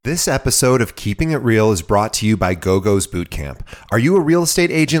This episode of Keeping It Real is brought to you by GoGo's Bootcamp. Are you a real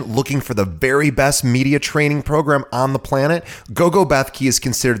estate agent looking for the very best media training program on the planet? GoGo Bethke is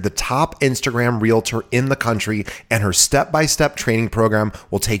considered the top Instagram realtor in the country, and her step-by-step training program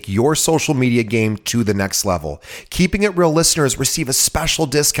will take your social media game to the next level. Keeping It Real listeners receive a special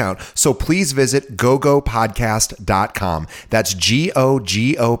discount, so please visit gogopodcast.com. That's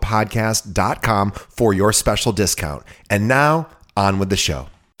GOGO podcast.com for your special discount. And now, on with the show.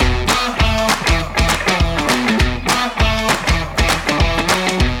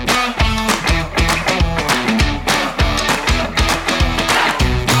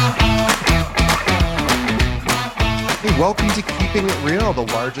 Welcome to Keeping It Real, the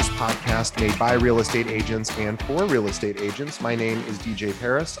largest podcast made by real estate agents and for real estate agents. My name is DJ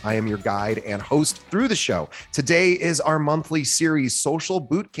Paris. I am your guide and host through the show. Today is our monthly series, Social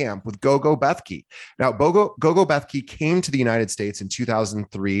Bootcamp with GoGo Bethke. Now, GoGo Bethke came to the United States in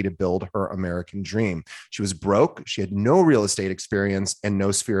 2003 to build her American dream. She was broke, she had no real estate experience and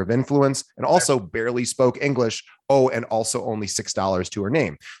no sphere of influence, and also barely spoke English. Oh, and also only $6 to her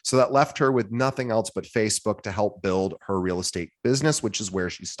name. So that left her with nothing else but Facebook to help build her real estate business, which is where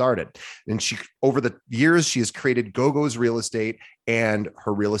she started. And she, over the years, she has created GoGo's Real Estate, and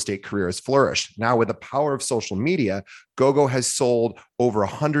her real estate career has flourished. Now, with the power of social media, GoGo has sold over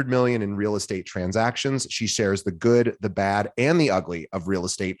 100 million in real estate transactions. She shares the good, the bad, and the ugly of real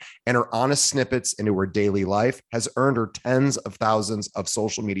estate, and her honest snippets into her daily life has earned her tens of thousands of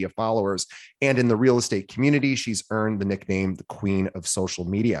social media followers. And in the real estate community, she's earned the nickname the Queen of Social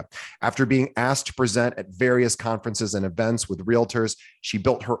Media. After being asked to present at various conferences and events with realtors, she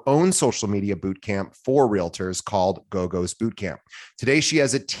built her own social media bootcamp for realtors called GoGo's Bootcamp. Today, she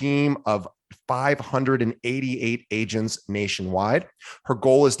has a team of 588 agents nationwide. Her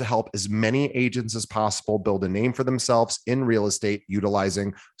goal is to help as many agents as possible build a name for themselves in real estate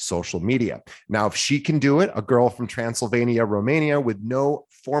utilizing social media. Now, if she can do it, a girl from Transylvania, Romania, with no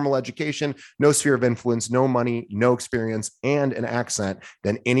formal education, no sphere of influence, no money, no experience, and an accent,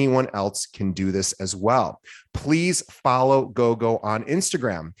 then anyone else can do this as well. Please follow GoGo on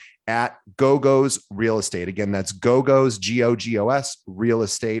Instagram at GoGo's Real Estate. Again, that's GoGo's, GOGOS, Real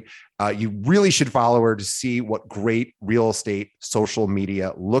Estate. You really should follow her to see what great real estate social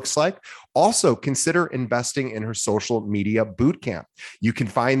media looks like. Also, consider investing in her social media bootcamp. You can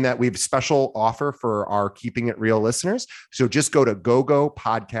find that we have a special offer for our Keeping It Real listeners. So just go to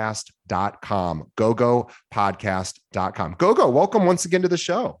gogopodcast.com, gogopodcast.com. GoGo, welcome once again to the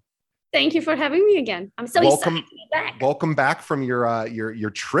show. Thank you for having me again. I'm so excited to be back. Welcome back from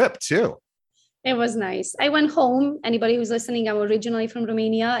your trip too. It was nice. I went home. Anybody who's listening, I'm originally from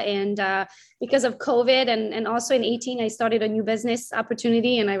Romania, and because of COVID and also in 2018, I started a new business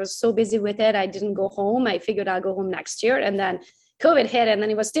opportunity, and I was so busy with it, I didn't go home. I figured I'll go home next year, and then COVID hit, and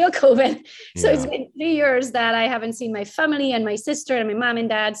then it was still COVID. So It's been 3 years that I haven't seen my family and my sister and my mom and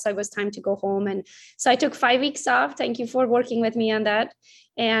dad. So it was time to go home, and so I took 5 weeks off. Thank you for working with me on that,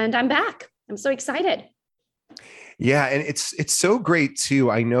 and I'm back. I'm so excited. Yeah, and it's so great too.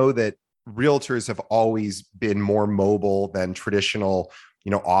 I know that realtors have always been more mobile than traditional,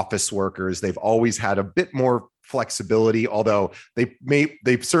 office workers. They've always had a bit more flexibility, although they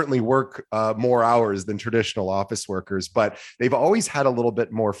certainly work more hours than traditional office workers, but they've always had a little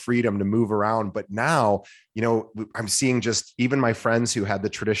bit more freedom to move around. But now, I'm seeing just even my friends who had the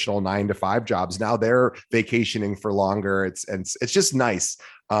traditional 9-to-5 jobs, now they're vacationing for longer. It's just nice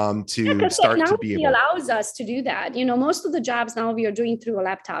to start to be able. Allows us to do that. Most of the jobs now we are doing through a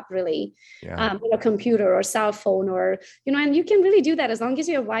laptop, really, a computer or cell phone, or, and you can really do that as long as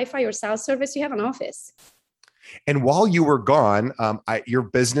you have Wi-Fi or cell service, you have an office. And while you were gone, your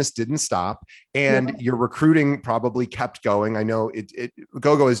business didn't stop, and your recruiting probably kept going. I know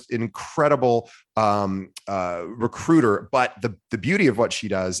GoGo is an incredible recruiter, but the beauty of what she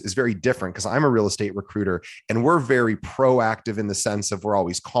does is very different, because I'm a real estate recruiter, and we're very proactive in the sense of we're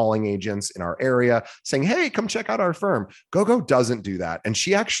always calling agents in our area saying, hey, come check out our firm. GoGo doesn't do that. And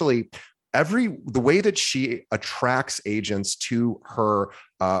she actually, the way that she attracts agents to her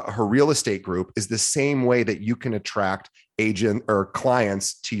real estate group is the same way that you can attract agent or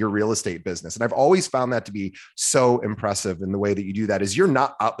clients to your real estate business. And I've always found that to be so impressive in the way that you do that. Is you're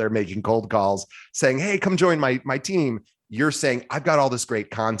not out there making cold calls saying, hey, come join my team. You're saying, I've got all this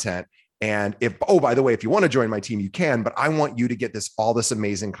great content. And by the way, if you want to join my team, you can, but I want you to get all this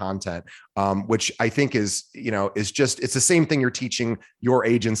amazing content, which I think is just, it's the same thing you're teaching your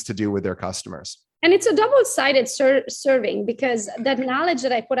agents to do with their customers. And it's a double-sided serving, because that knowledge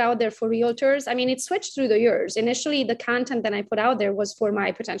that I put out there for realtors, I mean, it switched through the years. Initially, the content that I put out there was for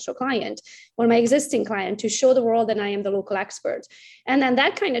my potential client or my existing client to show the world that I am the local expert. And then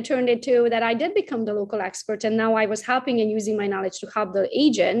that kind of turned into that I did become the local expert. And now I was helping and using my knowledge to help the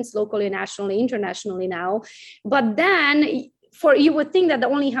agents locally, nationally, internationally now. But then you would think that they're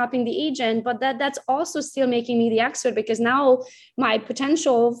only helping the agent, but that's also still making me the expert, because now my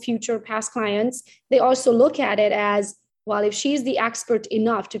potential future past clients, they also look at it as, well, if she's the expert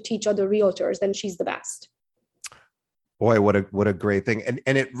enough to teach other realtors, then she's the best. Boy, what a great thing.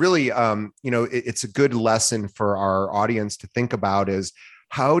 And it really, it's a good lesson for our audience to think about is,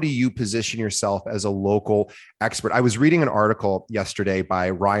 how do you position yourself as a local expert? I was reading an article yesterday by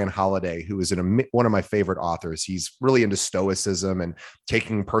Ryan Holiday, who is one of my favorite authors. He's really into stoicism and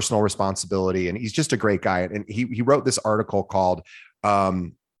taking personal responsibility, and he's just a great guy. And he wrote this article called,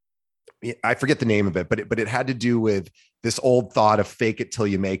 I forget the name of it, but it had to do with this old thought of fake it till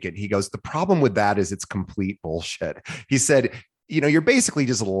you make it. He goes, the problem with that is it's complete bullshit. He said, you're basically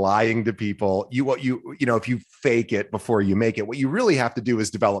just lying to people. If you fake it before you make it, what you really have to do is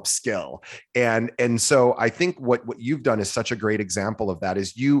develop skill. And so I think what you've done is such a great example of that,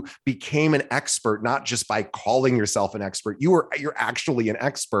 is you became an expert, not just by calling yourself an expert. You're actually an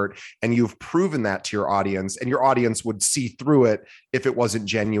expert, and you've proven that to your audience, and your audience would see through it if it wasn't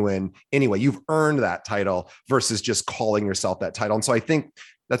genuine. Anyway, you've earned that title versus just calling yourself that title. And so I think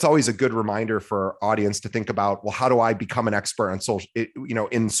that's always a good reminder for our audience to think about, well, how do I become an expert on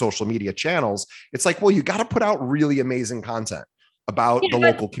in social media channels? It's like, well, you got to put out really amazing content about the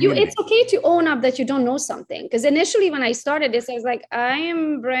local community. It's okay to own up that you don't know something. Because initially when I started this, I was like, I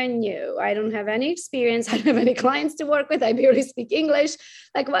am brand new. I don't have any experience. I don't have any clients to work with. I barely speak English.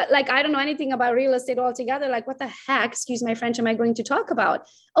 Like I don't know anything about real estate altogether. Like, what the heck, excuse my French, am I going to talk about?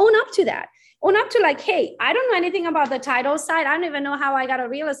 Own up to that. Own up to like, hey, I don't know anything about the title side. I don't even know how I got a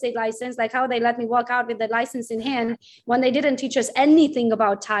real estate license, like how they let me walk out with the license in hand when they didn't teach us anything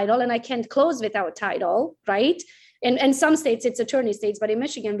about title, and I can't close without title, right? And some states, it's attorney states, but in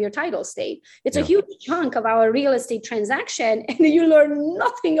Michigan, we're title state. It's a huge chunk of our real estate transaction, and you learn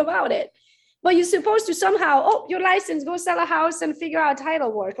nothing about it. But you're supposed to somehow, your license, go sell a house and figure out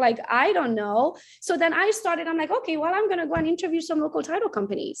title work. Like, I don't know. So then I'm like, okay, well, I'm going to go and interview some local title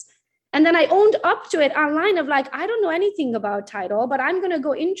companies. And then I owned up to it online of like, I don't know anything about title, but I'm going to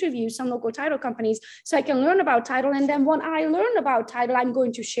go interview some local title companies so I can learn about title. And then when I learn about title, I'm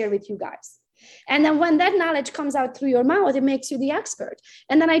going to share with you guys. And then when that knowledge comes out through your mouth, it makes you the expert.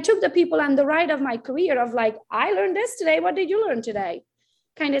 And then I took the people on the right of my career of like, I learned this today. What did you learn today?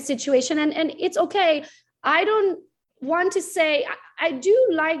 Kind of situation. And it's okay. I don't want to say, I do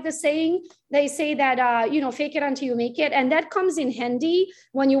like the saying, they say that, fake it until you make it. And that comes in handy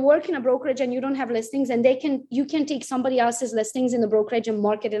when you work in a brokerage and you don't have listings, and you can take somebody else's listings in the brokerage and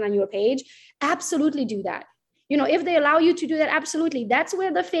market it on your page. Absolutely do that. If they allow you to do that, absolutely. That's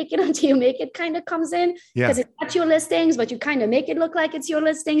where the fake it until you make it kind of comes in, because it's not your listings, but you kind of make it look like it's your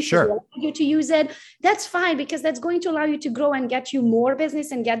listings. Sure. Allow you to use it. That's fine, because that's going to allow you to grow and get you more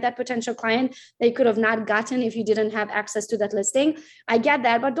business and get that potential client they could have not gotten if you didn't have access to that listing. I get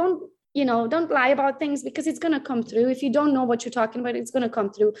that, but don't lie about things, because it's going to come through. If you don't know what you're talking about, it's going to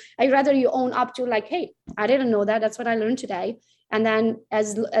come through. I'd rather you own up to like, hey, I didn't know that. That's what I learned today. And then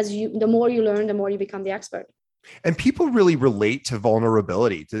the more you learn, the more you become the expert. And people really relate to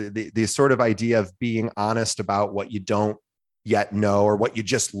vulnerability, to the sort of idea of being honest about what you don't yet know, or what you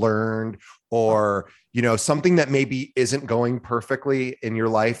just learned, or, something that maybe isn't going perfectly in your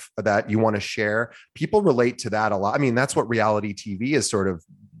life that you want to share. People relate to that a lot. I mean, that's what reality TV has sort of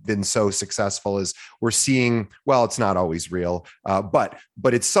been so successful, is we're seeing, well, it's not always real, but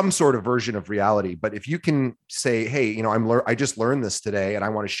it's some sort of version of reality. But if you can say, hey, I just learned this today and I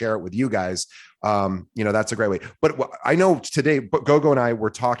want to share it with you guys, that's a great way. But I know today, Gogo and I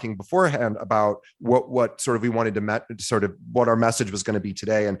were talking beforehand about what sort of we wanted to sort of what our message was going to be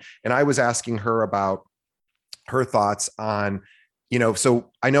today. And I was asking her about her thoughts on, so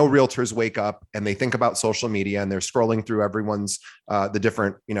I know realtors wake up and they think about social media and they're scrolling through everyone's, the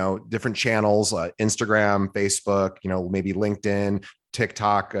different channels, Instagram, Facebook, maybe LinkedIn,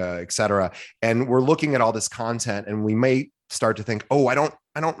 TikTok, et cetera. And we're looking at all this content, and we may start to think, oh, I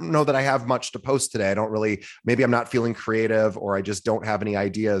don't know that I have much to post today. Maybe I'm not feeling creative, or I just don't have any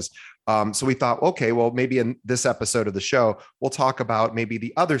ideas. So we thought, okay, well, maybe in this episode of the show, we'll talk about maybe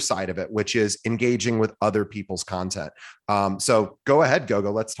the other side of it, which is engaging with other people's content. So go ahead,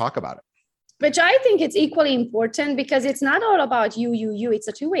 Gogo, let's talk about it. Which I think it's equally important, because it's not all about you, it's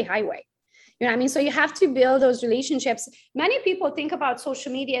a two-way highway. You know what I mean? So you have to build those relationships. Many people think about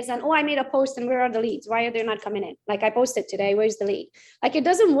social media as oh, I made a post and where are the leads? Why are they not coming in? Like I posted today, where's the lead? Like it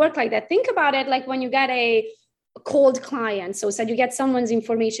doesn't work like that. Think about it like when you get a cold client. So said you get someone's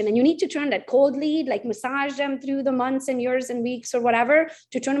information and you need to turn that cold lead, like massage them through the months and years and weeks or whatever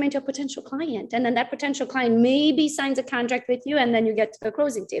to turn them into a potential client. And then that potential client maybe signs a contract with you and then you get to the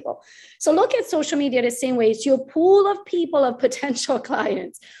closing table. So look at social media the same way. It's your pool of people of potential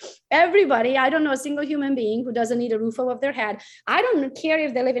clients. Everybody, I don't know a single human being who doesn't need a roof over their head. I don't care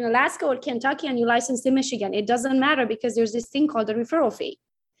if they live in Alaska or Kentucky and you licensed in Michigan. It doesn't matter because there's this thing called the referral fee.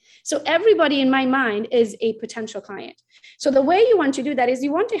 So everybody in my mind is a potential client. So the way you want to do that is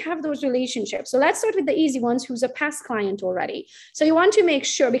you want to have those relationships. So let's start with the easy ones who's a past client already. So you want to make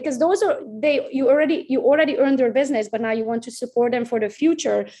sure, because those are you already earned their business, but now you want to support them for the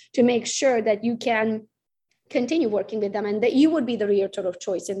future to make sure that you can continue working with them and that you would be the realtor of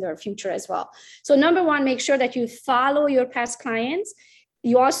choice in their future as well. So number one, make sure that you follow your past clients.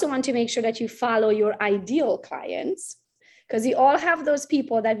 You also want to make sure that you follow your ideal clients, because we all have those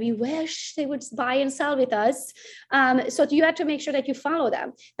people that we wish they would buy and sell with us. So you have to make sure that you follow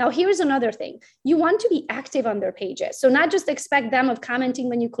them. Now, here's another thing. You want to be active on their pages. So not just expect them of commenting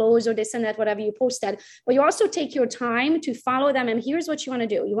when you close or this and that, whatever you posted, but you also take your time to follow them. And here's what you want to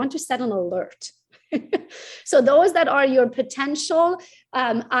do. You want to set an alert. So those that are your potential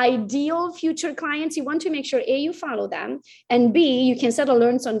ideal future clients, you want to make sure A, you follow them, and B, you can set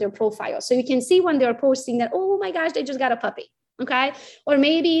alerts on their profile. So you can see when they're posting that, oh my gosh, they just got a puppy. Okay. Or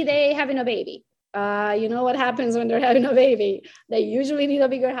maybe they having a baby. You know what happens when they're having a baby? They usually need a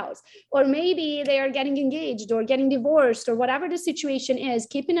bigger house. Or maybe they are getting engaged or getting divorced or whatever the situation is,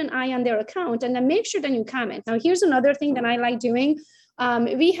 keeping an eye on their account and then make sure that you comment. Now, here's another thing that I like doing.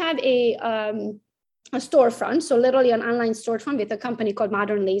 We have a storefront, so literally an online storefront with a company called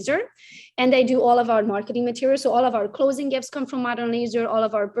Modern Laser, and they do all of our marketing materials. So all of our closing gifts come from Modern Laser, all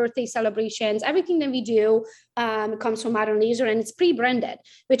of our birthday celebrations, everything that we do comes from Modern Laser, and it's pre-branded,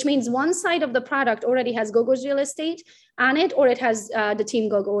 which means one side of the product already has Gogo's Real Estate on it, or it has the Team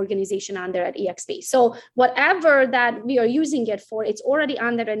Gogo organization on there at EXP. So whatever that we are using it for, it's already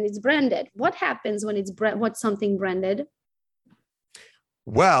on there and it's branded. What happens when it's what's something branded?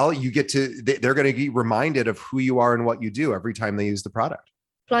 Well, they're going to be reminded of who you are and what you do every time they use the product.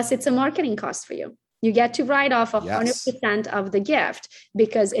 Plus, it's a marketing cost for you. You get to write off 100% of the gift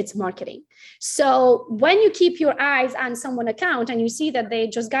because it's marketing. So when you keep your eyes on someone's account and you see that they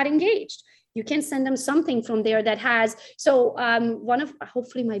just got engaged, you can send them something from there that has,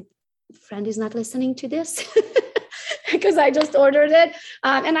 hopefully my friend is not listening to this because I just ordered it.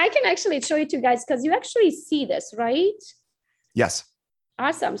 And I can actually show it to you guys because you actually see this, right? Yes.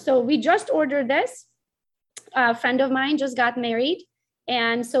 Awesome. So we just ordered this. A friend of mine just got married.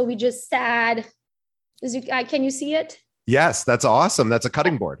 And so we just said, can you see it? Yes, that's awesome. That's a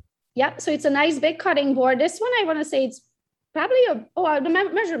cutting board. Yep. So it's a nice big cutting board. This one, I want to say it's probably,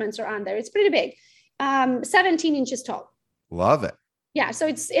 the measurements are on there. It's pretty big, 17 inches tall. Love it. Yeah. So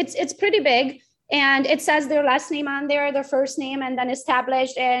it's pretty big. And it says their last name on there, their first name, and then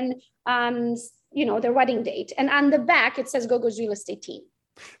established and, their wedding date. And on the back, it says Gogo's Real Estate Team.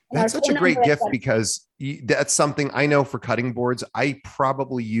 That's such a great gift because that's something I know for cutting boards. I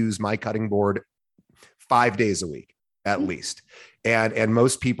probably use my cutting board 5 days a week at least. And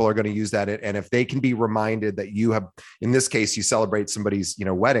most people are going to use that. And if they can be reminded that you have, in this case, you celebrate somebody's,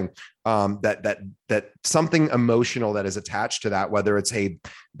 wedding, that something emotional that is attached to that, whether it's, hey,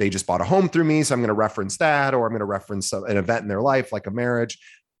 they just bought a home through me, so I'm going to reference that, or I'm going to reference an event in their life, like a marriage,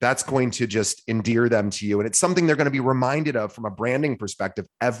 that's going to just endear them to you. And it's something they're going to be reminded of from a branding perspective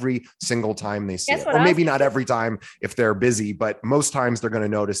every single time they see it. Or maybe not every time if they're busy, but most times they're going to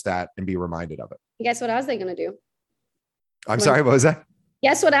notice that and be reminded of it. Guess what else they're going to do? Sorry, what was that?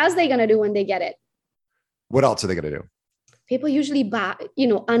 Guess what else they're going to do when they get it? What else are they going to do? People usually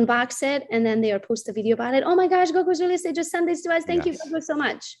unbox it and then they post a video about it. Oh my gosh, Gogo's Real Estate just sent this to us. Thank you Gogo so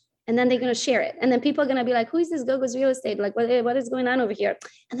much. And then they're going to share it. And then people are going to be like, who is this Gogo's Real Estate? Like, what is going on over here?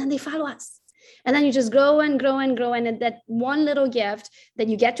 And then they follow us. And then you just grow and grow and grow. And that one little gift that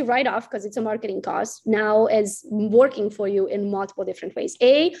you get to write off because it's a marketing cost now is working for you in multiple different ways.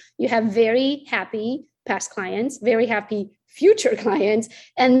 You have very happy past clients, very happy future clients.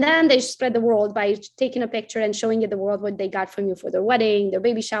 And then they spread the word by taking a picture and showing it the world what they got from you for their wedding, their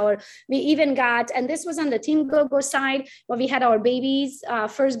baby shower. We even got, and this was on the Team GoGo side, where we had our babies,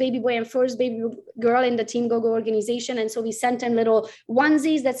 first baby boy and first baby girl in the Team GoGo organization. And so we sent them little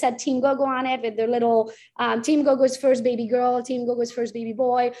onesies that said Team GoGo on it with their little Team GoGo's first baby girl, Team GoGo's first baby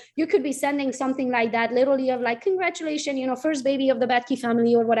boy. You could be sending something like that, literally of like, congratulations, first baby of the Batke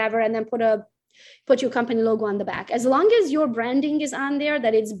family or whatever, and then put your company logo on the back. As long as your branding is on there,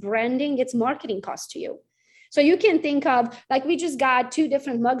 that it's branding, it's marketing cost to you. So you can think of, like, we just got 2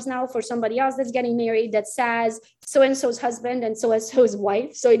 different mugs now for somebody else that's getting married that says so-and-so's husband and so-and-so's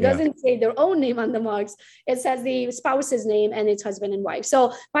wife. So it doesn't say their own name on the mugs. It says the spouse's name and it's husband and wife.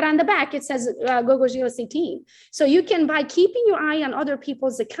 So, but on the back, it says GoGo's Real Estate Team. So you can, by keeping your eye on other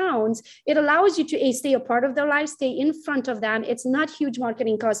people's accounts, it allows you to stay a part of their life, stay in front of them. It's not huge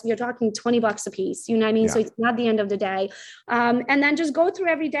marketing costs. We're talking $20 a piece. You know what I mean? Yeah. So it's not the end of the day. And then just go through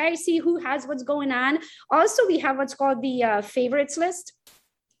every day, see who has what's going on. Also, we have what's called the favorites list.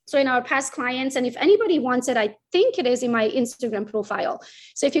 So in our past clients, and if anybody wants it, I think it is in my Instagram profile.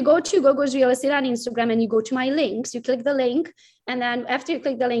 So if you go to GoGo's Real Estate on Instagram and you go to my links, you click the link. And then after you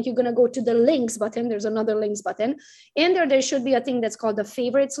click the link, you're going to go to the links button. There's another links button. And there should be a thing that's called the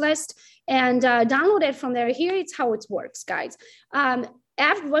favorites list. And download it from there. Here it's how it works, guys.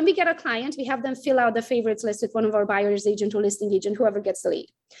 When we get a client, we have them fill out the favorites list with one of our buyer's agent or listing agent, whoever gets the lead.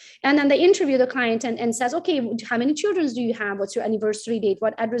 And then they interview the client and says, okay, how many children do you have? What's your anniversary date?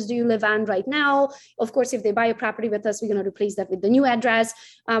 What address do you live on right now? Of course, if they buy a property with us, we're going to replace that with the new address.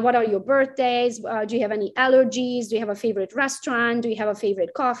 What are your birthdays? Do you have any allergies? Do you have a favorite restaurant? Do you have a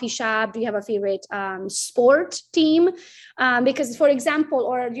favorite coffee shop? Do you have a favorite sport team? Because, for example,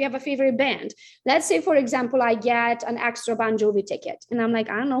 or do you have a favorite band? Let's say, for example, I get an extra Bon Jovi ticket and I'm like,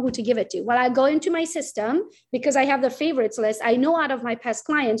 I don't know who to give it to. Well, I go into my system because I have the favorites list. I know out of my past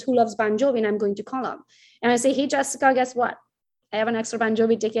clients who loves Bon Jovi, and I'm going to call them. And I say, hey, Jessica, guess what? I have an extra Bon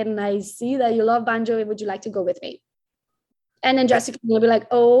Jovi ticket and I see that you love Bon Jovi. Would you like to go with me? And then Jessica will be like,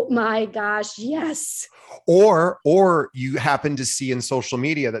 oh my gosh, yes. Or you happen to see in social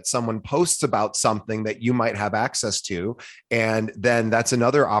media that someone posts about something that you might have access to. And then that's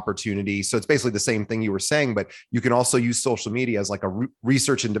another opportunity. So it's basically the same thing you were saying, but you can also use social media as like a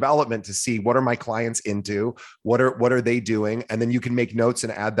research and development to see what are my clients into, what are they doing? And then you can make notes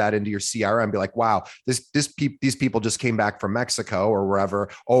and add that into your CRM, be like, wow, these people just came back from Mexico or wherever.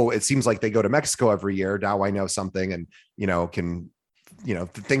 Oh, it seems like they go to Mexico every year. Now I know something and, can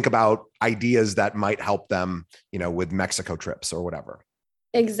think about ideas that might help them, with Mexico trips or whatever.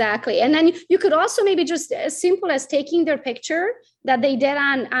 Exactly. And then you could also maybe just as simple as taking their picture that they did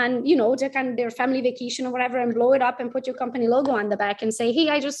on their family vacation or whatever, and blow it up and put your company logo on the back and say, hey,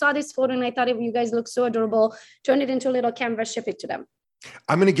 I just saw this photo and I thought you guys look so adorable. Turn it into a little canvas, ship it to them.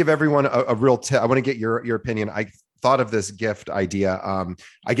 I'm going to give everyone a real tip. I want to get your opinion. I thought of this gift idea.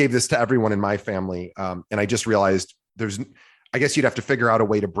 I gave this to everyone in my family. And I just realized I guess you'd have to figure out a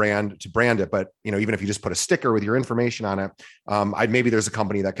way to brand it. But, even if you just put a sticker with your information on it, maybe there's a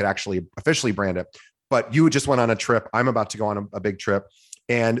company that could actually officially brand it, but you just went on a trip. I'm about to go on a big trip.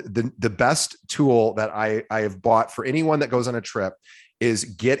 And the best tool that I have bought for anyone that goes on a trip is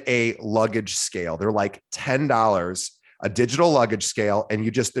get a luggage scale. They're like $10, a digital luggage scale. And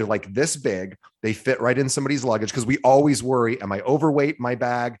they're like this big. They fit right in somebody's luggage, because we always worry, am I overweight in my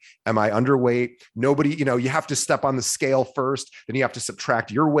bag? Am I underweight? Nobody, you have to step on the scale first, then you have to subtract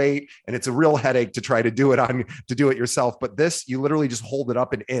your weight. And it's a real headache to try to do it yourself. But this, you literally just hold it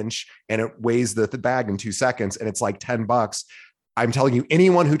up an inch and it weighs the bag in 2 seconds, and it's like $10. I'm telling you,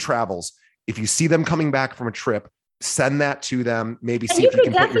 anyone who travels, if you see them coming back from a trip, send that to them. Maybe see if you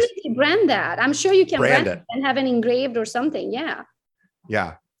can definitely brand that. I'm sure you can brand it and have it engraved or something. Yeah.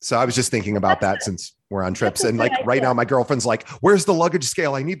 Yeah. So I was just thinking about that since we're on trips, and like right now, my girlfriend's like, "Where's the luggage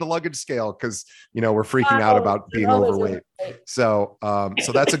scale? I need the luggage scale," because we're freaking out about being overweight. So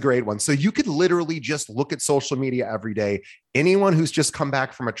that's a great one. So you could literally just look at social media every day. Anyone who's just come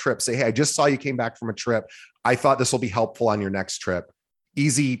back from a trip, say, "Hey, I just saw you came back from a trip. I thought this will be helpful on your next trip."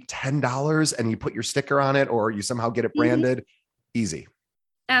 Easy $10, and you put your sticker on it, or you somehow get it branded. Easy.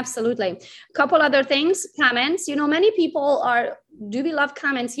 Absolutely. A couple other things, comments. Many people are Do we love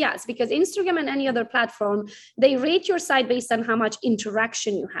comments? Yes, because Instagram and any other platform, they rate your site based on how much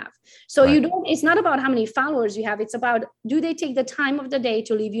interaction you have. So it's not about how many followers you have. It's about, do they take the time of the day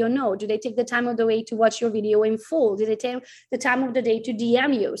to leave you a note? Do they take the time of the day to watch your video in full? Do they take the time of the day to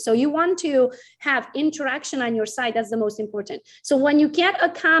DM you? So you want to have interaction on your site. That's the most important. So when you get a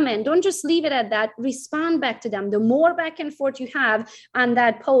comment, don't just leave it at that. Respond back to them. The more back and forth you have on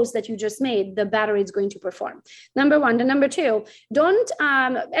that post that you just made, the better it's going to perform. Number one. The number two, don't,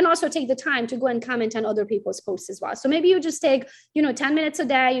 and also take the time to go and comment on other people's posts as well. So maybe you just take, 10 minutes a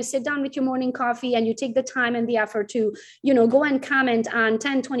day, you sit down with your morning coffee and you take the time and the effort to, go and comment on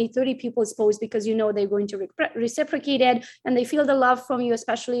 10, 20, 30 people's posts, because they're going to reciprocate it and they feel the love from you,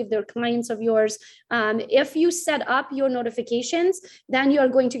 especially if they're clients of yours. If you set up your notifications, then you're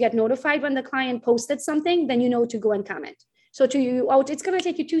going to get notified when the client posted something, then to go and comment. So it's going to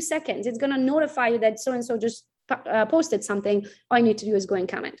take you 2 seconds. It's going to notify you that so-and-so just posted something. All you need to do is go and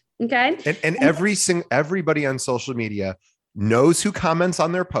comment. Okay. And everybody on social media knows who comments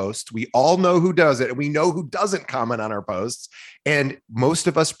on their posts. We all know who does it, and we know who doesn't comment on our posts. And most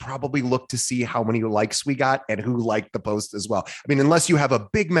of us probably look to see how many likes we got and who liked the post as well. I mean, unless you have a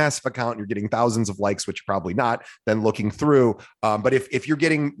big massive account and you're getting thousands of likes, which you're probably not, then looking through. But if you're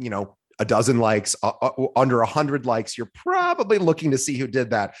getting, a dozen likes, under 100 likes, you're probably looking to see who did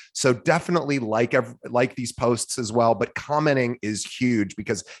that. So definitely like these posts as well. But commenting is huge,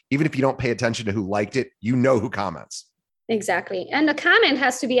 because even if you don't pay attention to who liked it, who comments. Exactly. And the comment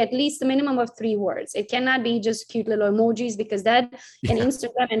has to be at least a minimum of 3 words. It cannot be just cute little emojis, because that in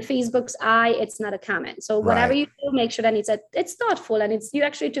Instagram and Facebook's eye, it's not a comment. So whatever you do, make sure that it's thoughtful and you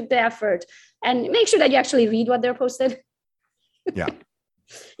actually took the effort, and make sure that you actually read what they're posted. Yeah.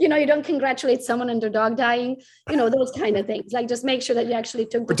 You don't congratulate someone on their dog dying, those kind of things. Like, just make sure that you actually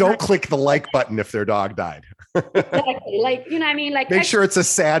took the don't click the like button if their dog died. Exactly. Like, what I mean? Like, make sure it's a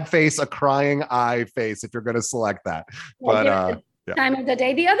sad face, a crying eye face, if you're going to select that. Time of the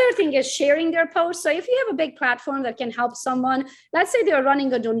day. The other thing is sharing their posts. So if you have a big platform that can help someone, let's say they're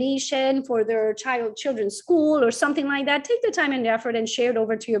running a donation for their children's school or something like that, take the time and effort and share it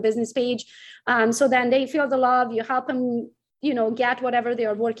over to your business page. So then they feel the love, you help them get whatever they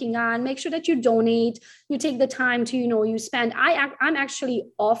are working on. Make sure that you donate, you take the time to, you spend. I'm actually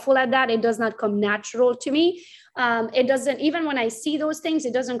awful at that. It does not come natural to me. It doesn't, even when I see those things,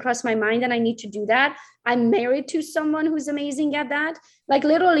 it doesn't cross my mind that I need to do that. I'm married to someone who's amazing at that. Like,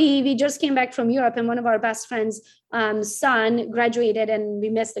 literally, we just came back from Europe and one of our best friends' son graduated and we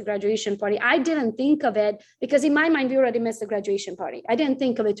missed the graduation party. I didn't think of it because in my mind, we already missed the graduation party. I didn't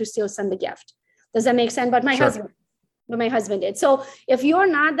think of it to still send the gift. Does that make sense? But my husband did. So if you're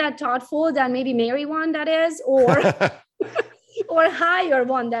not that thoughtful, then maybe marry one that is, or or hire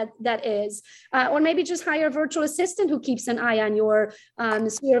one that is, or maybe just hire a virtual assistant who keeps an eye on your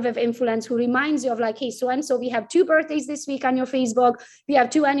sphere of influence, who reminds you of like, hey, so we have 2 birthdays this week on your Facebook. We have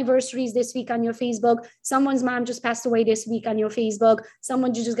 2 anniversaries this week on your Facebook. Someone's mom just passed away this week on your Facebook.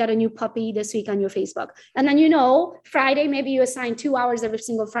 Someone just got a new puppy this week on your Facebook. And then, Friday, maybe you assign 2 hours every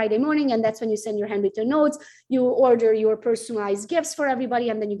single Friday morning. And that's when you send your handwritten notes. You order your personalized gifts for everybody,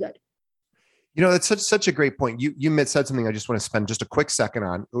 and then you're good. That's such a great point. You said something I just want to spend just a quick second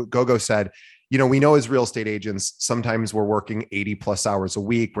on. Gogo said, we know as real estate agents, sometimes we're working 80 plus hours a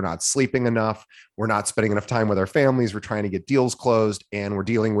week. We're not sleeping enough. We're not spending enough time with our families. We're trying to get deals closed, and we're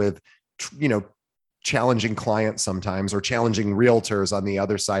dealing with, challenging clients sometimes, or challenging realtors on the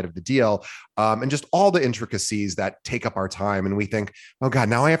other side of the deal. And just all the intricacies that take up our time. And we think, oh God,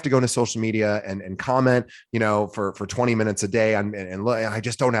 now I have to go into social media and comment, for 20 minutes a day. And I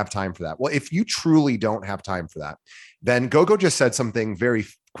just don't have time for that. Well, if you truly don't have time for that, then Gogo just said something very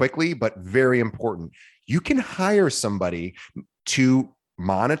quickly, but very important. You can hire somebody to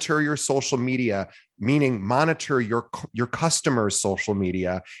monitor your social media, meaning monitor your customers' social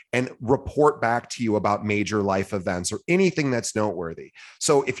media and report back to you about major life events or anything that's noteworthy.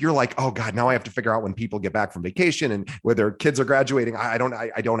 So if you're like, oh God, now I have to figure out when people get back from vacation and whether kids are graduating, I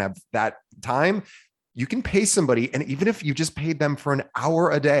don't have that time. You can pay somebody, and even if you just paid them for an hour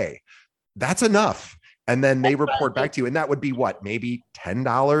a day, that's enough. And then they report back to you. And that would be what, maybe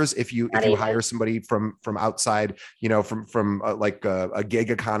 $10 if you hire somebody from outside, from like a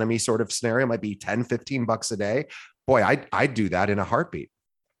gig economy sort of scenario. It might be $10-15 a day. Boy, I'd do that in a heartbeat.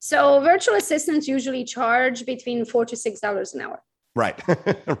 So virtual assistants usually charge between $4 to $6 an hour. Right.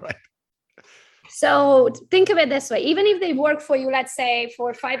 Right. So think of it this way. Even if they work for you, let's say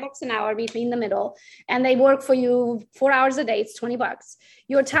for $5 an hour between the middle, and they work for you 4 hours a day, it's $20.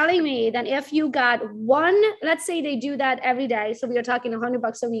 You're telling me that if you got one, let's say they do that every day. So we are talking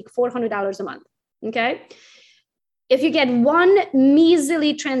 $100 a week, $400 a month. Okay. If you get one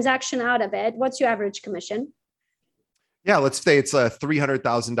measly transaction out of it, what's your average commission? Yeah, let's say it's a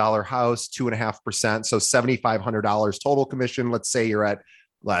 $300,000 house, 2.5%. So $7,500 total commission. Let's say you're at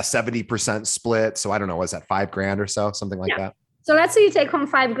 70% split. So I don't know, was that $5,000 or so, something like that? So let's say you take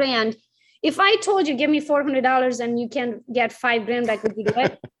home $5,000. If I told you, give me $400 and you can get $5,000, like, would you do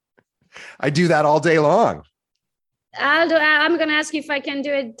it? I do that all day long. I'm going to ask you if I can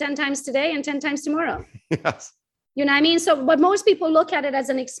do it 10 times today and 10 times tomorrow. Yes. You know what I mean? So, but most people look at it as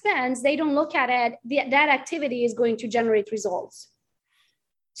an expense. They don't look at it. That activity is going to generate results.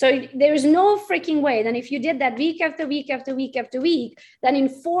 So there's no freaking way. Then if you did that week after week after week after week, then in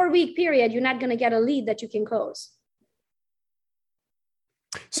 4-week period, you're not going to get a lead that you can close.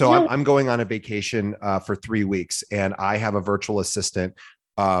 So I'm going on a vacation for 3 weeks, and I have a virtual assistant,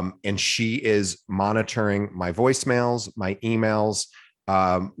 and she is monitoring my voicemails, my emails.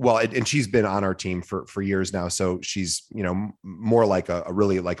 And she's been on our team for years now. So she's, more like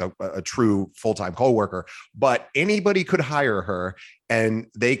a true full-time coworker, but anybody could hire her and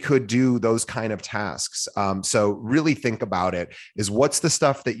they could do those kind of tasks. So really think about it, is what's the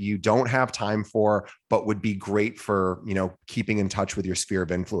stuff that you don't have time for, but would be great for, keeping in touch with your sphere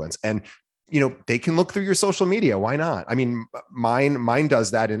of influence. And they can look through your social media. Why not? I mean, mine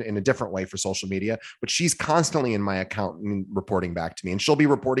does that in a different way for social media, but she's constantly in my account and reporting back to me, and she'll be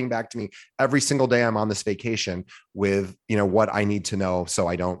reporting back to me every single day I'm on this vacation with, what I need to know so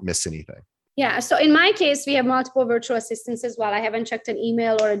I don't miss anything. Yeah. So in my case, we have multiple virtual assistants as well. I haven't checked an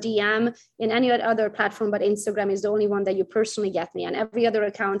email or a DM in any other platform, but Instagram is the only one that you personally get me. On every other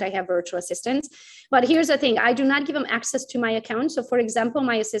account, I have virtual assistants. But here's the thing. I do not give them access to my account. So for example,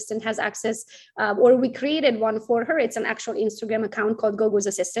 my assistant has access, or we created one for her. It's an actual Instagram account called Gogo's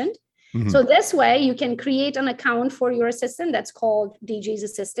Assistant. Mm-hmm. So this way you can create an account for your assistant that's called DJ's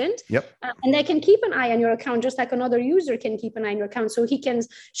Assistant. Yep. And they can keep an eye on your account just like another user can keep an eye on your account. So she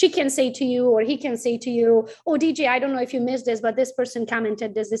can say to you, or he can say to you, oh, DJ, I don't know if you missed this, but this person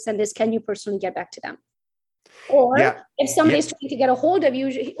commented this and this. Can you personally get back to them? Or if somebody's trying to get a hold of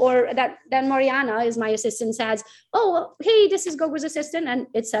you, or then Mariana is my assistant, says, oh, hey, this is Gogo's Assistant. And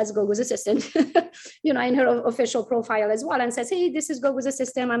it says Gogo's Assistant, in her official profile as well, and says, hey, this is Gogo's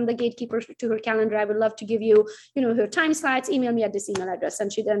Assistant. I'm the gatekeeper to her calendar. I would love to give you, her time slots. Email me at this email address.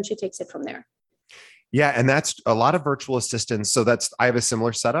 And she takes it from there. Yeah. And that's a lot of virtual assistants. So I have a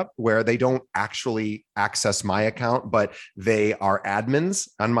similar setup where they don't actually access my account, but they are admins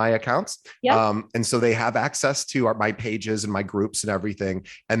on my accounts. Yep. And so they have access to my pages and my groups and everything.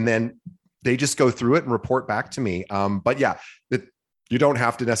 And then they just go through it and report back to me. But yeah, you don't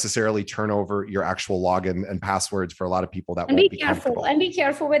have to necessarily turn over your actual login and passwords for a lot of people. That won't be careful. And be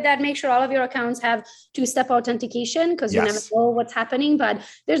careful with that. Make sure all of your accounts have 2-step authentication, because you never know what's happening. But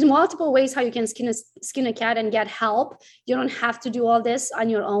there's multiple ways how you can skin a cat and get help. You don't have to do all this on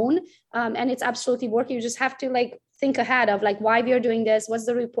your own. And it's absolutely working. You just have to think ahead of why we are doing this, what's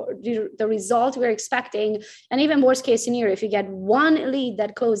the result we're expecting. And even worst case scenario, if you get one lead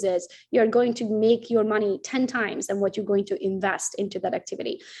that closes, you're going to make your money 10 times than what you're going to invest into that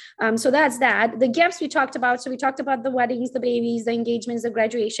activity. So that's that. The gifts we talked about. So we talked about the weddings, the babies, the engagements, the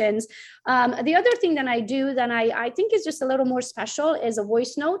graduations. The other thing that I do that I think is just a little more special is a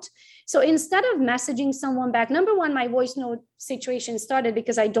voice note. So instead of messaging someone back, number one, my voice note situation started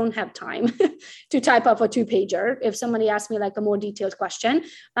because I don't have time to type up a 2-pager. If somebody asks me a more detailed question,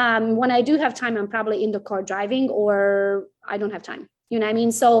 when I do have time, I'm probably in the car driving, or I don't have time. You know what I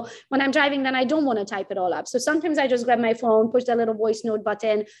mean? So when I'm driving, then I don't want to type it all up. So sometimes I just grab my phone, push the little voice note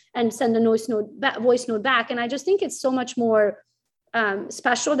button, and send a voice note back. And I just think it's so much more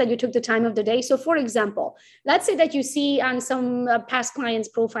special that you took the time of the day. So for example, let's say that you see on some past client's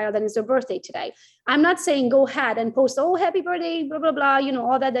profile that it's their birthday today. I'm not saying go ahead and post, oh, happy birthday, blah, blah, blah,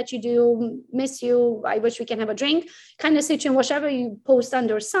 all that you do, miss you, I wish we can have a drink kind of situation, whatever you post on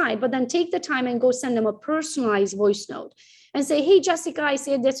their side, but then take the time and go send them a personalized voice note and say, hey, Jessica, I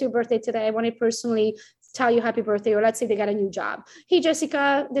said that's your birthday today. I want to personally tell you happy birthday. Or let's say they got a new job. Hey,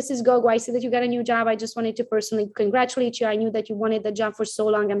 Jessica, this is Gogo. I see that you got a new job. I just wanted to personally congratulate you. I knew that you wanted the job for so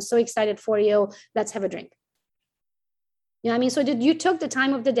long. I'm so excited for you. Let's have a drink. You know what I mean? So you took the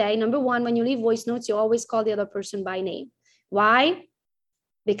time of the day. Number one, when you leave voice notes, you always call the other person by name. Why?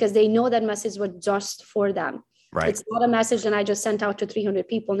 Because they know that message was just for them. Right. It's not a message that I just sent out to 300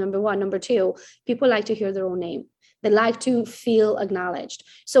 people. Number one. Number two, people like to hear their own name. They like to feel acknowledged.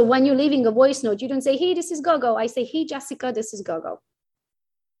 So when you're leaving a voice note, you don't say, hey, this is Gogo. I say, hey, Jessica, this is Gogo.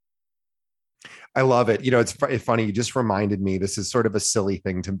 I love it. It's funny. You just reminded me, this is sort of a silly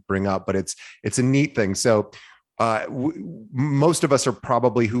thing to bring up, but it's a neat thing. So most of us are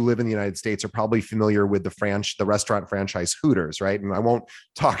probably who live in the United States are probably familiar with the restaurant franchise Hooters, right? And I won't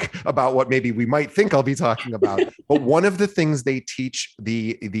talk about what maybe we might think I'll be talking about, but one of the things they teach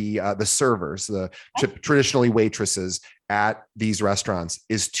the servers, the traditionally waitresses at these restaurants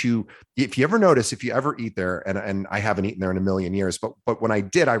is to, if you ever eat there, and I haven't eaten there in a million years, but when I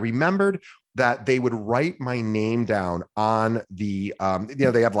did, I remembered that they would write my name down on the,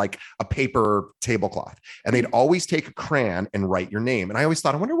 they have like a paper tablecloth, and they'd always take a crayon and write your name. And I always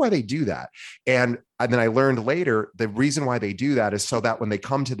thought, I wonder why they do that. And then I learned later, the reason why they do that is so that when they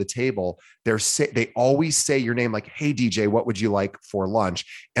come to the table, they always say your name, like, "Hey, DJ, what would you like for lunch?"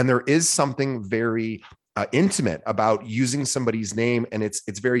 And there is something very intimate about using somebody's name, and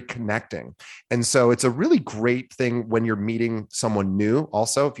it's very connecting. And so it's a really great thing when you're meeting someone new.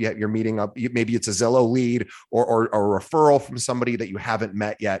 Also, if you're meeting up, maybe it's a Zillow lead or a referral from somebody that you haven't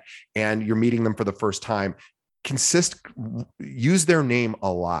met yet, and you're meeting them for the first time, use their name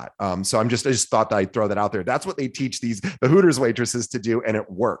a lot. So I just thought that I'd throw that out there. That's what they teach the Hooters waitresses to do, and it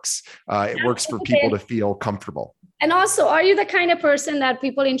works. It works for people to feel comfortable. And also, are you the kind of person that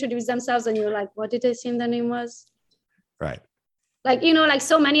people introduce themselves and you're like, what did they say their name was? Right. Like, like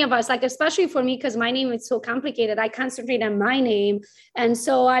so many of us, like, especially for me, because my name is so complicated, I concentrate on my name. And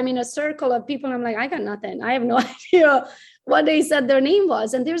so I'm in a circle of people. I'm like, I got nothing. I have no idea what they said their name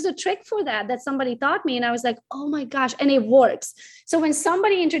was. And there's a trick for that somebody taught me. And I was like, oh my gosh. And it works. So when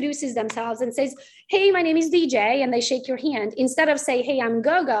somebody introduces themselves and says, "Hey, my name is DJ," and they shake your hand, instead of say, "Hey, I'm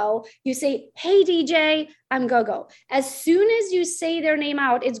Gogo," you say, "Hey, DJ, I'm Gogo." As soon as you say their name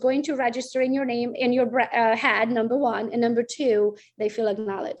out, it's going to register in your name, in your head, number one. And number two, they feel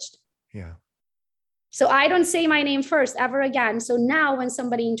acknowledged. Yeah. So I don't say my name first ever again. So now when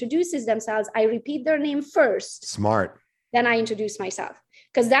somebody introduces themselves, I repeat their name first. Smart. Then I introduce myself.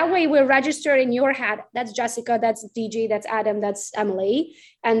 Because that way we're registered in your head. That's Jessica, that's DJ, that's Adam, that's Emily.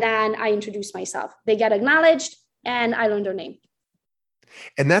 And then I introduce myself. They get acknowledged and I learn their name.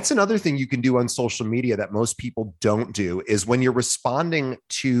 And that's another thing you can do on social media that most people don't do, is when you're responding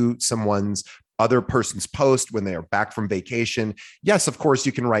to other person's post when they are back from vacation. Yes, of course,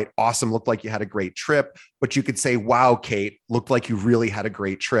 you can write, "Awesome, looked like you had a great trip," but you could say, "Wow, Kate, looked like you really had a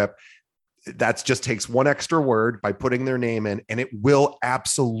great trip." That just takes one extra word by putting their name in, and it will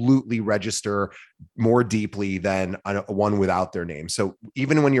absolutely register more deeply than one without their name. So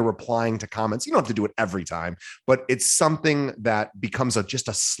even when you're replying to comments, you don't have to do it every time, but it's something that becomes just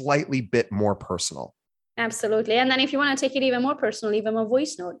a slightly bit more personal. Absolutely. And then if you want to take it even more personal, leave them a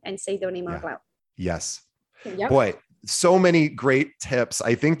voice note and say their name out loud. Yes. Yep. Boy, so many great tips.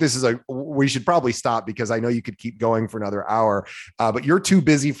 I think we should probably stop because I know you could keep going for another hour, but you're too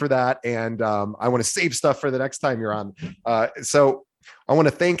busy for that. And I want to save stuff for the next time you're on. So I want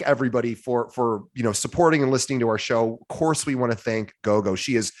to thank everybody for supporting and listening to our show. Of course, we want to thank Gogo.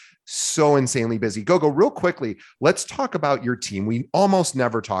 She is so insanely busy. Gogo, real quickly, let's talk about your team. We almost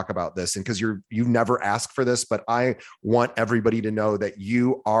never talk about this, and because you never ask for this, but I want everybody to know that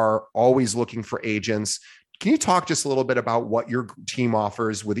you are always looking for agents. Can you talk just a little bit about what your team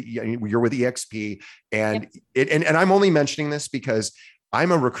offers you're with EXP, and and I'm only mentioning this because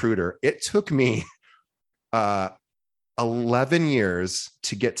I'm a recruiter. It took me 11 years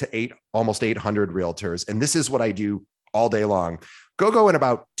to get to almost 800 realtors. And this is what I do all day long. Gogo in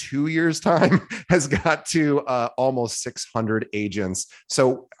about 2 years time has got to almost 600 agents.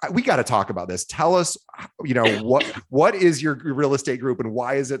 So we got to talk about this. Tell us, what is your real estate group and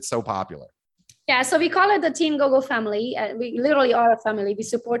why is it so popular? Yeah, so we call it the Team Gogo family. We literally are a family. We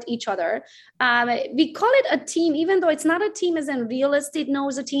support each other. We call it a team, even though it's not a team as in real estate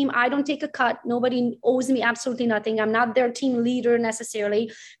knows a team. I don't take a cut. Nobody owes me absolutely nothing. I'm not their team leader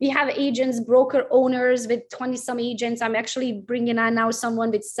necessarily. We have agents, broker owners with 20 some agents. I'm actually bringing on now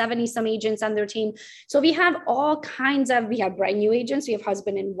someone with 70 some agents on their team. So we have we have brand new agents. We have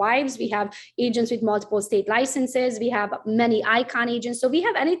husband and wives. We have agents with multiple state licenses. We have many icon agents. So we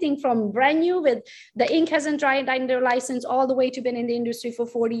have anything from brand new with the ink hasn't dried on their license all the way to been in the industry for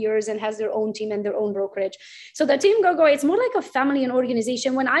 40 years and has their own team and their own brokerage. So the Team Gogo, it's more like a family and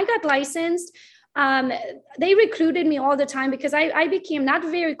organization. When I got licensed, they recruited me all the time because I became, not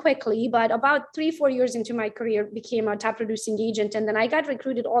very quickly, but about 3-4 years into my career, became a top producing agent. And then I got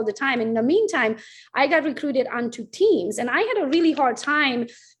recruited all the time. In the meantime, I got recruited onto teams. And I had a really hard time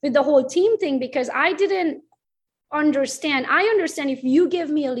with the whole team thing because I didn't understand. I understand if you give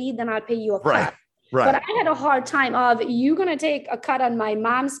me a lead, then I'll pay you a cut. Right. But I had a hard time of, you're going to take a cut on my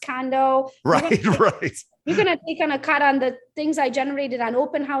mom's condo. Right. You're going to take on a cut on the things I generated on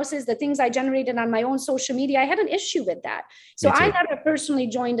open houses, the things I generated on my own social media. I had an issue with that. So I never personally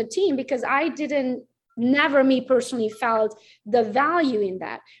joined a team because I didn't never me personally felt the value in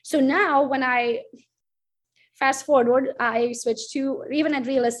that. So now when I fast forward, I switched to, even at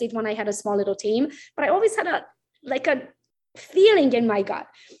real estate when I had a small little team, but I always had a feeling in my gut.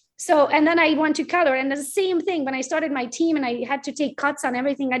 So, and then I went to color, and the same thing when I started my team and I had to take cuts on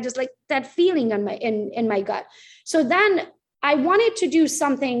everything, I just like that feeling in my gut. So then I wanted to do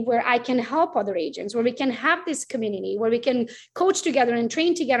something where I can help other agents, where we can have this community, where we can coach together and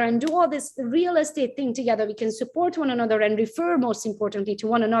train together and do all this real estate thing together. We can support one another and refer, most importantly, to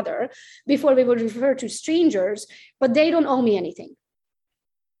one another. Before we would refer to strangers, but they don't owe me anything.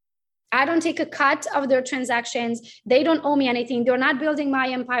 I don't take a cut of their transactions. They don't owe me anything. They're not building my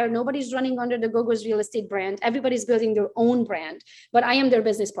empire. Nobody's running under the Gogo's real estate brand. Everybody's building their own brand, but I am their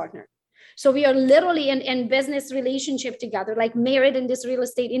business partner. So we are literally in business relationship together, like married in this real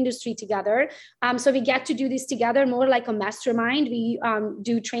estate industry together. So we get to do this together more like a mastermind. We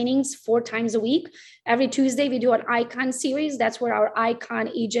do trainings 4 times a week. Every Tuesday, we do an icon series. That's where our icon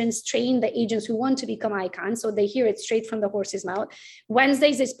agents train the agents who want to become icons. So they hear it straight from the horse's mouth.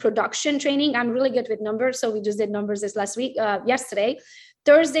 Wednesdays is production training. I'm really good with numbers. So we just did numbers this yesterday.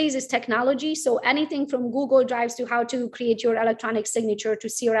 Thursdays is technology. So anything from Google Drives to how to create your electronic signature to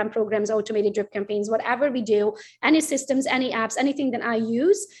CRM programs, automated drip campaigns, whatever we do, any systems, any apps, anything that I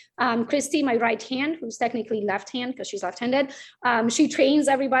use. Christy, my right hand, who's technically left hand because she's left-handed, she trains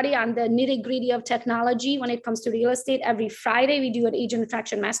everybody on the nitty-gritty of technology when it comes to real estate. Every Friday, we do an agent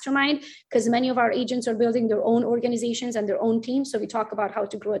attraction mastermind because many of our agents are building their own organizations and their own teams. So we talk about how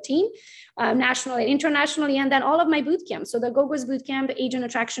to grow a team nationally and internationally, and then all of my boot camps. So the Gogo's Bootcamp agent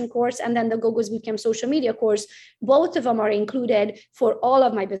attraction course, and then the Gogo's Bootcamp social media course, both of them are included for all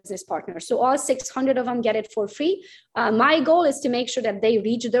of my business partners. So all 600 of them get it for free. My goal is to make sure that they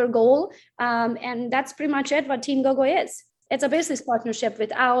reach their goal. And that's pretty much it, what Team Gogo is. It's a business partnership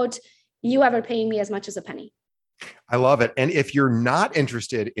without you ever paying me as much as a penny. I love it. And if you're not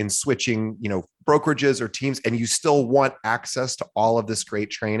interested in switching, brokerages or teams, and you still want access to all of this great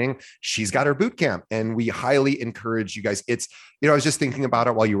training, she's got her boot camp, and we highly encourage you guys. It's, I was just thinking about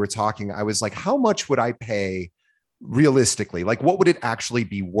it while you were talking. I was like, how much would I pay realistically? Like, what would it actually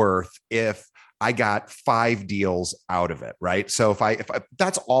be worth if I got 5 deals out of it, right? So if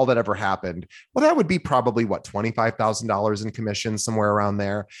that's all that ever happened, well, that would be probably $25,000 in commission, somewhere around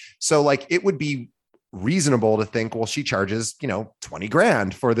there. So like, it would be reasonable to think, well, she charges, 20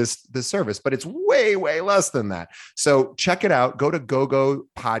 grand for this service, but it's way, way less than that. So check it out. Go to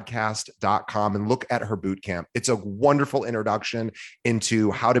gogopodcast.com and look at her bootcamp. It's a wonderful introduction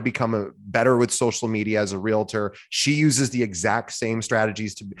into how to become better with social media as a realtor. She uses the exact same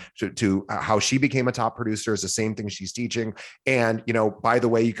strategies to how she became a top producer, is the same thing she's teaching. And, by the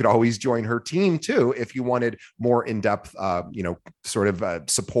way, you could always join her team too, if you wanted more in-depth,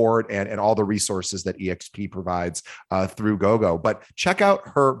 support and all the resources that EXP provides through Gogo. But check out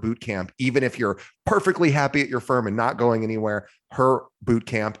her bootcamp. Even if you're perfectly happy at your firm and not going anywhere, her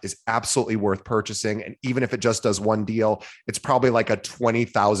bootcamp is absolutely worth purchasing. And even if it just does 1 deal, it's probably like a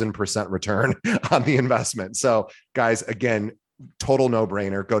 20,000% return on the investment. So guys, again, total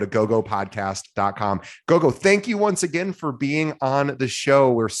no-brainer. Go to gogopodcast.com. Gogo, thank you once again for being on the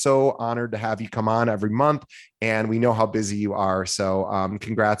show. We're so honored to have you come on every month, and we know how busy you are. So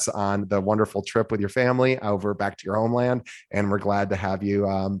congrats on the wonderful trip with your family over back to your homeland. And we're glad to have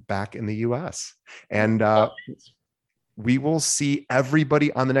you back in the US. And we will see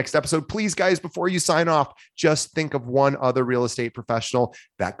everybody on the next episode. Please, guys, before you sign off, just think of one other real estate professional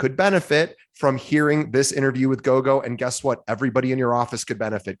that could benefit from hearing this interview with Gogo. And guess what? Everybody in your office could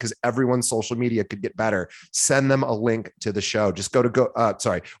benefit, because everyone's social media could get better. Send them a link to the show. Just we'll go to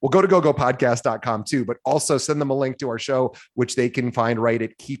gogopodcast.com too, but also send them a link to our show, which they can find right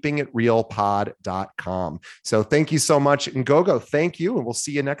at keepingitrealpod.com. So thank you so much. And Gogo, thank you. And we'll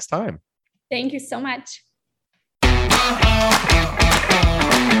see you next time. Thank you so much.